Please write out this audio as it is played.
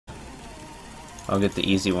I'll get the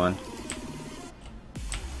easy one.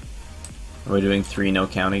 Are we doing 3 no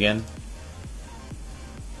count again?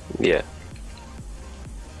 Yeah.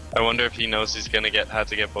 I wonder if he knows he's gonna have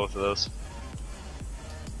to get both of those.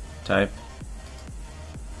 Type.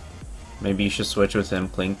 Maybe you should switch with him,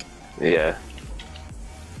 Clink. Yeah.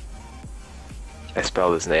 I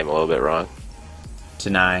spelled his name a little bit wrong.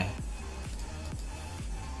 Deny.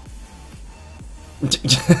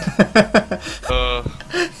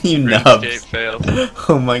 You nubs. Failed.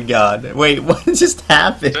 Oh my god. Wait, what just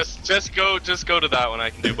happened? Just go to that one. I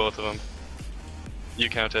can do both of them. You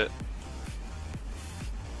count it.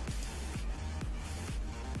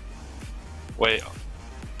 Wait.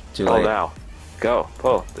 Too Pull late. now. Go.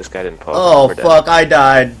 Pull. This guy didn't pull. Oh We're fuck, I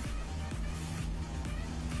died.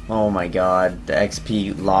 Oh my god, the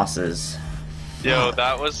XP losses. Yo,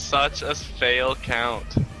 that was such a fail count.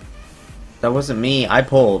 That wasn't me, I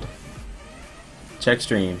pulled. Check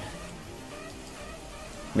stream.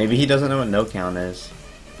 Maybe he doesn't know what no count is.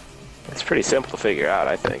 It's pretty simple to figure out,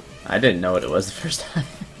 I think. I didn't know what it was the first time.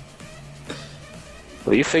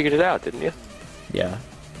 Well, you figured it out, didn't you? Yeah.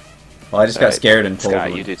 Well, I just got Alright, scared and pulled Sky,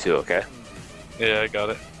 one. you do too, okay? Yeah, I got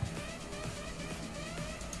it.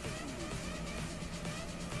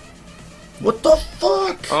 What the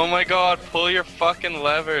fuck? Oh my god, pull your fucking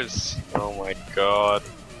levers. Oh my god.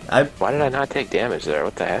 Why did I not take damage there?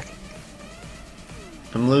 What the heck?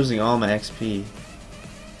 I'm losing all my XP.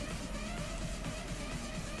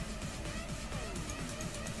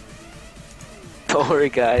 Don't worry,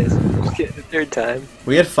 guys. We'll get it the third time.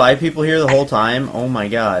 We had 5 people here the whole time? Oh my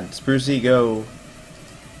god. Sprucey, go.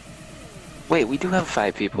 Wait, we do have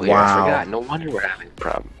 5 people here. Wow. I forgot. No wonder we're having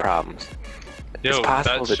problems. Yo, It's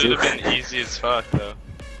possible that to should do have been easy as fuck, though.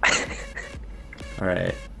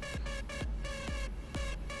 Alright.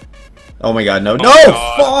 Oh my god, no. Oh No! my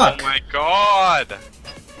god, Fuck! Oh my god!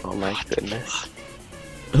 Oh my goodness.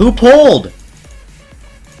 Who pulled?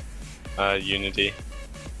 Unity.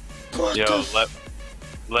 What Yo, the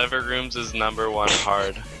lever rooms is #1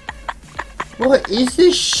 hard. What is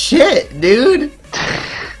this shit, dude?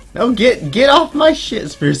 No, get off my shit,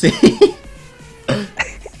 Sprucey.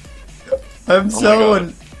 I'm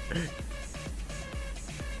so...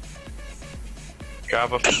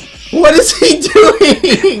 Grab a... What is he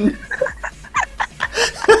doing?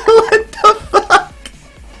 What the fuck?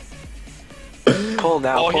 Pull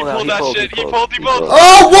now, Oh, pull he now. pulled that shit. He pulled.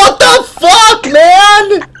 Oh, what the fuck,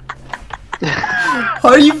 man?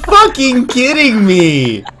 Are you fucking kidding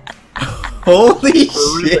me? Holy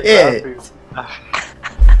shit.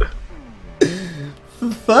 For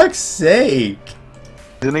fuck's sake.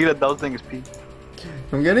 He's gonna get 1,000 XP.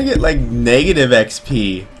 I'm gonna get like negative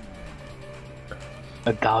XP.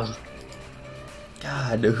 1,000.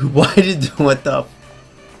 God, why did... What the...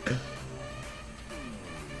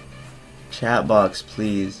 Chat box,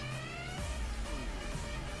 please.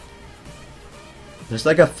 There's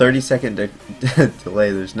like a 30-second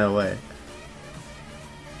delay, there's no way.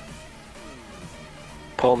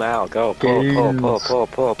 Pull now, go. Pull. Oh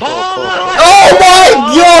my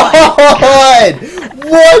god!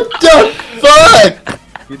 What the fuck?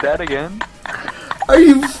 You dead again? Are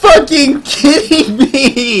you fucking kidding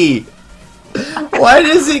me? Why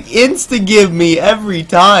does it insta-give me every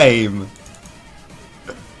time?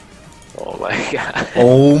 Oh my god.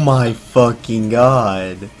 Oh my fucking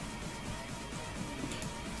god.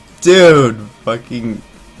 Dude, fucking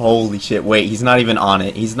holy shit. Wait, he's not even on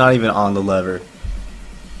it. He's not even on the lever.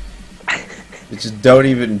 Just don't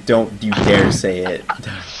you dare say it.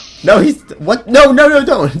 No, he's, what? No,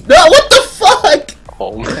 don't. No, what the fuck?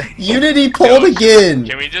 Oh my. Unity pulled again.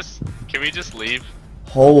 Can we just leave?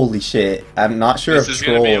 Holy shit. I'm not sure This if is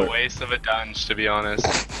gonna be a troll. waste of a dunge, to be honest.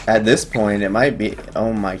 At this point, it might be.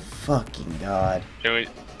 Oh my fucking god. Can we...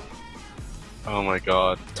 Oh my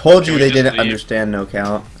god. Told Can you we they just didn't leave? understand no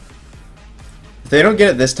count. If they don't get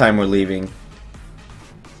it this time, we're leaving.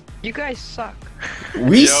 You guys suck.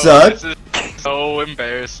 We Yo, suck. This is so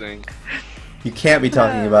embarrassing. You can't be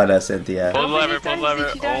talking about us, Cynthia. Pull the How many lever, pull the times lever.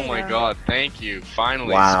 did you die Oh my now? god, thank you.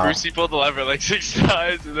 Finally. Wow. Sprucey pulled the lever like 6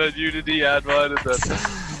 times, and then Unity had one, and then...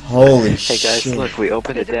 Holy Hey shit. guys, look, we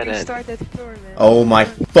opened a dead end. Restart that floor, man. Oh my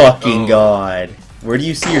fucking Oh. god. Where do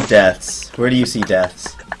you see your deaths? Where do you see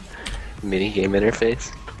deaths? Mini game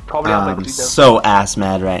interface. Probably have like I'm 3 deaths. so ass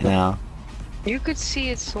mad right now. You could see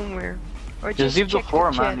it somewhere. Or Just just leave the check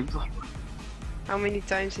floor, chat. man. Leave the... How many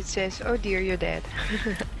times it says, "Oh dear, you're dead."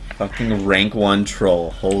 Fucking rank 1 troll.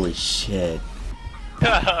 Holy shit.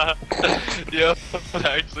 Yo, that's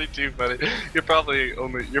actually too funny. You're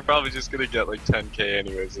probably just gonna get like 10k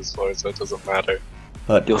anyways this floor, so it doesn't matter.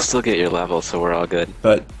 But You'll still get your level, so we're all good.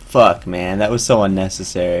 fuck, man, that was so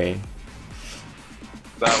unnecessary.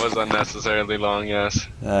 That was unnecessarily long, yes.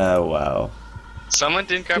 Oh, wow. Someone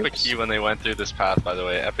didn't grab a Oops. key when they went through this path, by the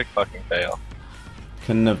way. Epic fucking fail.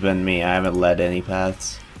 Couldn't have been me. I haven't led any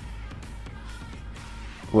paths.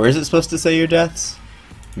 Where is it supposed to say your deaths?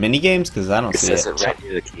 Minigames? Because I don't It see says it. it right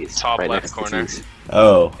near the keys. Top right left next to the corner. keys.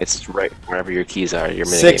 Oh. It's right wherever your keys are, your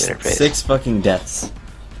minigame Six interface. fucking deaths.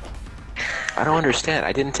 I don't understand.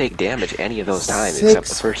 I didn't take damage any of those times Six except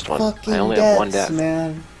the first one. fucking I only have one deaths, death.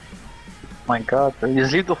 man. My god, bro. You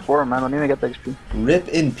just leave the floor, man. Don't even get the XP. Rip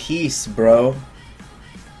in peace, bro.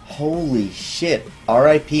 Holy shit.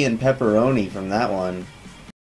 R.I.P. and pepperoni from that one.